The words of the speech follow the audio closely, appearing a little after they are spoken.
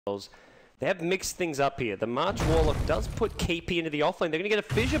They have mixed things up here. The March Warlock does put KP into the offlane. They're going to get a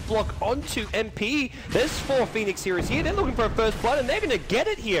fissure block onto MP. There's 4 Phoenix heroes here. They're looking for a first blood, and they're going to get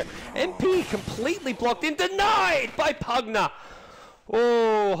it here. MP completely blocked in, denied by Pugna.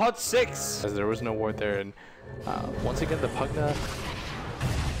 Oh, hot 6. As there was no ward there, and once again, the Pugna,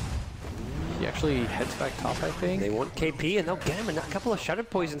 he actually heads back top, I think. They want KP, and they'll get him a couple of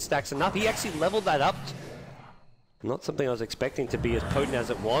Shattered Poison stacks enough. He actually leveled that up. Not something I was expecting to be as potent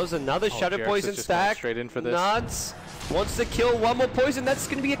as it was. Another Shattered Poison stack. Straight in for this. Nuts wants to kill one more poison. That's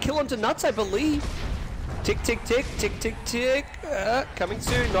going to be a kill onto Nuts, I believe. Tick, tick, tick, tick, tick, tick. Coming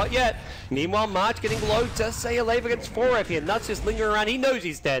soon, not yet. Meanwhile, March getting low. Does say a lave against 4F here. Nuts just lingering around. He knows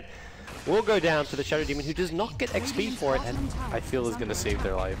he's dead. We'll go down to the Shadow Demon, who does not get XP for it, and I feel is going to save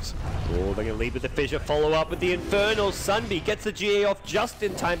their lives. Oh, they're going to lead with the Fissure, follow up with the Infernal. Sunby gets the GA off just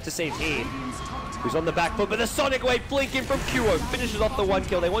in time to save him. Who's on the back foot, but the Sonic Wave blinking from Qo finishes off the 1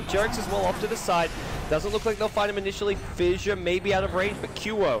 kill. They want Jerix as well off to the side. Doesn't look like they'll find him initially. Fissure maybe out of range, but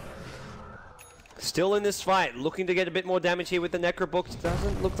Qo still in this fight, looking to get a bit more damage here with the Necrobooks.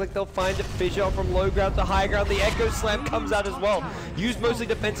 Doesn't look like they'll find a Fissure from low ground to high ground. The Echo Slam comes out as well. Used mostly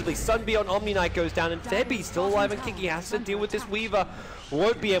defensively. Sunby on Omni Knight goes down, and Febby still alive and kicking. Has to deal with this Weaver.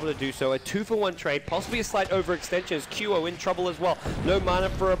 Won't be able to do so. A 2-for-1 trade, possibly a slight overextension as Qo in trouble as well. No mana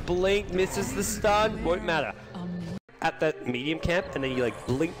for a blink, misses the stun, won't matter. At that medium camp, and then you like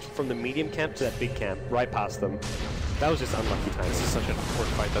blinked from the medium camp to that big camp, right past them. That was just unlucky time. This is such an awkward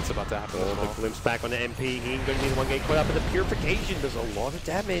fight that's about to happen. Oh, the glimpse back on the MP. He ain't going to be the one getting caught up, but the Purification does a lot of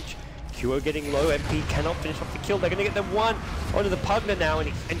damage. Qo getting low, MP cannot finish off the kill. They're going to get them one onto the Pugna now, and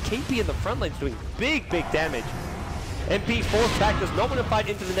KP in the front lane is doing big damage. MP forced back, does not want to fight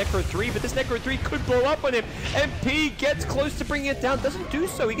into the Necro 3, but this Necro 3 could blow up on him. MP gets close to bringing it down, doesn't do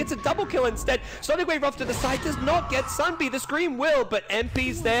so. He gets a double kill instead. Sonic Wave off to the side, does not get Sunby. The Scream will, but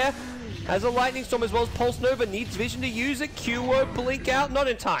MP's there. Has a Lightning Storm as well as Pulse Nova, needs vision to use it. Qo blink out, not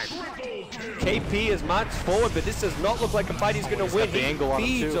in time. KP has marched forward, but this does not look like a fight he's going to win.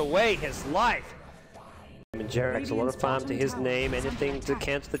 He feeds away his life. And Jerix, a lot of farm to his name, anything to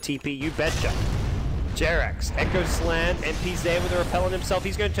cancel the TP, you betcha. Jerix, Echo Slam, MP's there with a repel on himself.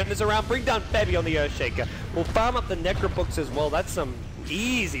 He's going to turn this around, bring down Febby on the Earthshaker. We'll farm up the Necrobooks as well. That's some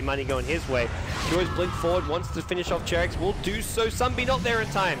easy money going his way. Qo's blink forward, wants to finish off Jerix. Will do so. Sunby not there in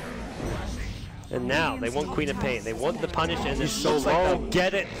time. And now they want Queen of Pain. They want the punish, and it looks like they'll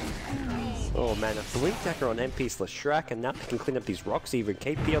get it. Oh man, a blink decker on MP/Shrek, and now they can clean up these rocks even.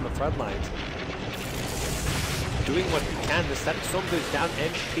 KP on the front lines. Doing what he can. The static storm goes down.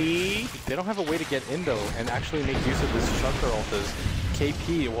 MP. They don't have a way to get in though and actually make use of this chunker ult as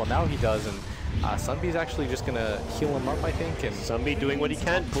KP. Well, now he does, and Sunby's actually just gonna heal him up, I think. And Sunby doing what he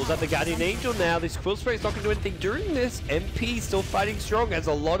can. Pulls out the Guardian Angel now. This Quill Spray's not gonna do anything during this. MP still fighting strong. Has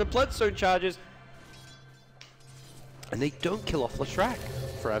a lot of Bloodstone charges, and they don't kill off Leshrac.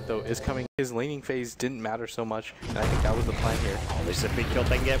 Frev though is coming. His laning phase didn't matter so much, and I think that was the plan here. Oh, this is a big kill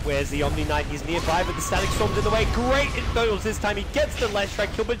they can get. Where's the Omni Knight? He's nearby, but the Static Storm's in the way. Great Infernals this time. He gets the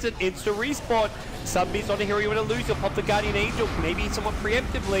Leshrac kill, but it's an instant respawn. Sunby's not a hero you want to lose. He'll pop the Guardian Angel, maybe somewhat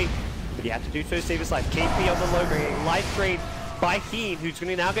preemptively, but he had to do so to save his life. KP on the low grade, life drain by Heen, who's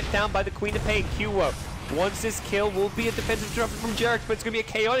going to now get down by the Queen of Pain. Qo. Once this kill will be a defensive disruption from Jerix, but it's going to be a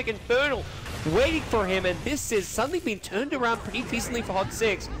chaotic Infernal waiting for him, and this is suddenly being turned around pretty decently for Hot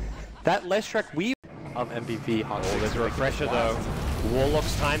 6. That Leshrac weave of MVP Hot 6. There's a refresher though.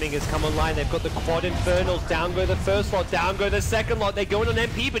 Warlock's timing has come online. They've got the quad Infernals. Down go the first lot, down go the second lot. They're going on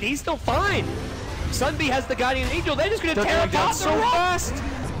MP, but he's still fine. Sunby has the Guardian Angel. They're just going to tear apart so fast.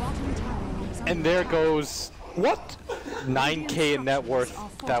 And there goes what? 9K in net worth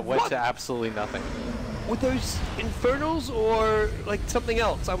that went to absolutely nothing. With those Infernals or like something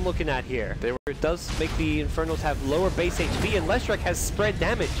else I'm looking at here? It does make the Infernals have lower base HP, and Leshrac has spread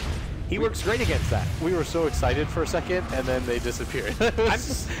damage. He works great against that. We were so excited for a second, and then they disappeared.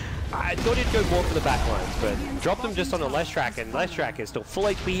 I thought he'd go more for the backlines, but dropped him just on a Leshrac, and Leshrac is still full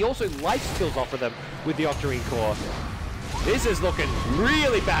HP. He also life skills off of them with the Octarine Core. This is looking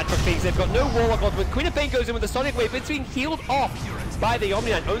really bad for Phoenix. They've got no Warlock ultimate. Queen of Pain goes in with the Sonic Wave. It's being healed off by the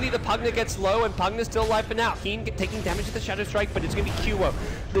Omni Knight. Only the Pugna gets low, and Pugna's still alive for now. Heen taking damage with the Shadow Strike, but it's going to be Qo.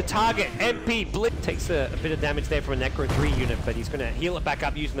 The target, MP, Blitz takes a bit of damage there from a Necro 3 unit, but he's going to heal it back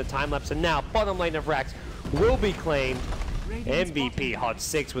up using the time lapse. And now, bottom lane of Rax will be claimed. MVP Hot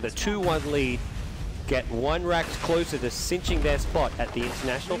 6 with a 2-1 lead. Get one Rax closer to cinching their spot at the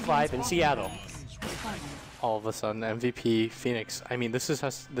International 5 in Seattle. All of a sudden, MVP Phoenix. I mean, this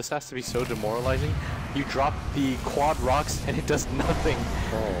has to be so demoralizing. you drop the quad rocks and it does nothing.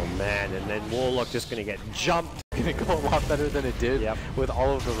 Oh man, and then Warlock just gonna get jumped. Gonna go a lot better than it did with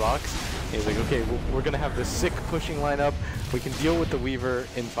all of the rocks. He's like, okay, we're gonna have this sick pushing lineup. We can deal with the Weaver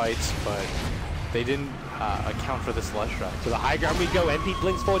in fights, but they didn't account for this Lush Strike. To the high ground we go. MP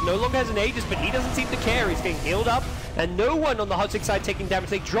blinks forward, no longer has an Aegis, but he doesn't seem to care. He's getting healed up, and no one on the hot 6 side taking damage.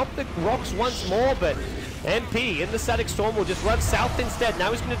 They drop the rocks once more, but MP in the Static Storm will just run south instead.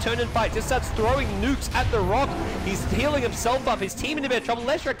 Now he's going to turn and fight. Just starts throwing nukes at the rock. He's healing himself up. His team in a bit of trouble.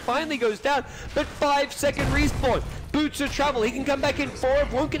 Leshrac finally goes down, but 5-second respawn. Boots of travel. He can come back in 4.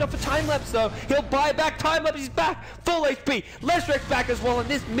 Won't get off a time lapse though. He'll buy back time lapse. He's back. Full HP. Leshrac's back as well, and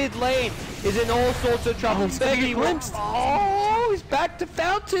this mid lane is in all sorts of trouble. He's gonna get glimpsed. Oh, he's back to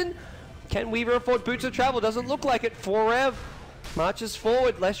Fountain. Can Weaver afford Boots of Travel? Doesn't look like it. 4 marches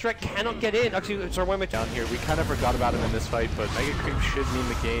forward. Leshrac cannot get in. Actually, sorry, one more down here. We kind of forgot about him in this fight, but Mega Creep should mean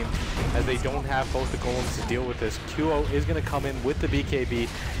the game as they don't have both the golems to deal with this. QO is going to come in with the BKB.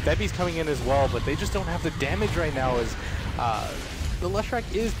 Bebby's coming in as well, but they just don't have the damage right now as the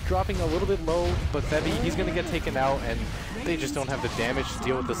Leshrac is dropping a little bit low, but Bebby, he's going to get taken out, and they just don't have the damage to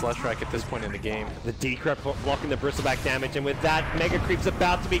deal with this Leshrac at this point in the game. The Decrep blocking the Bristleback damage, and with that, Mega Creep's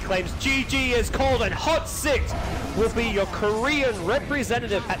about to be claimed. GG is called, and Hot 6 will be your Korean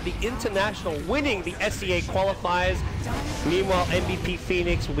representative at the International, winning the SEA qualifiers. Meanwhile, MVP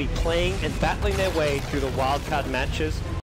Phoenix will be playing and battling their way through the wildcard matches.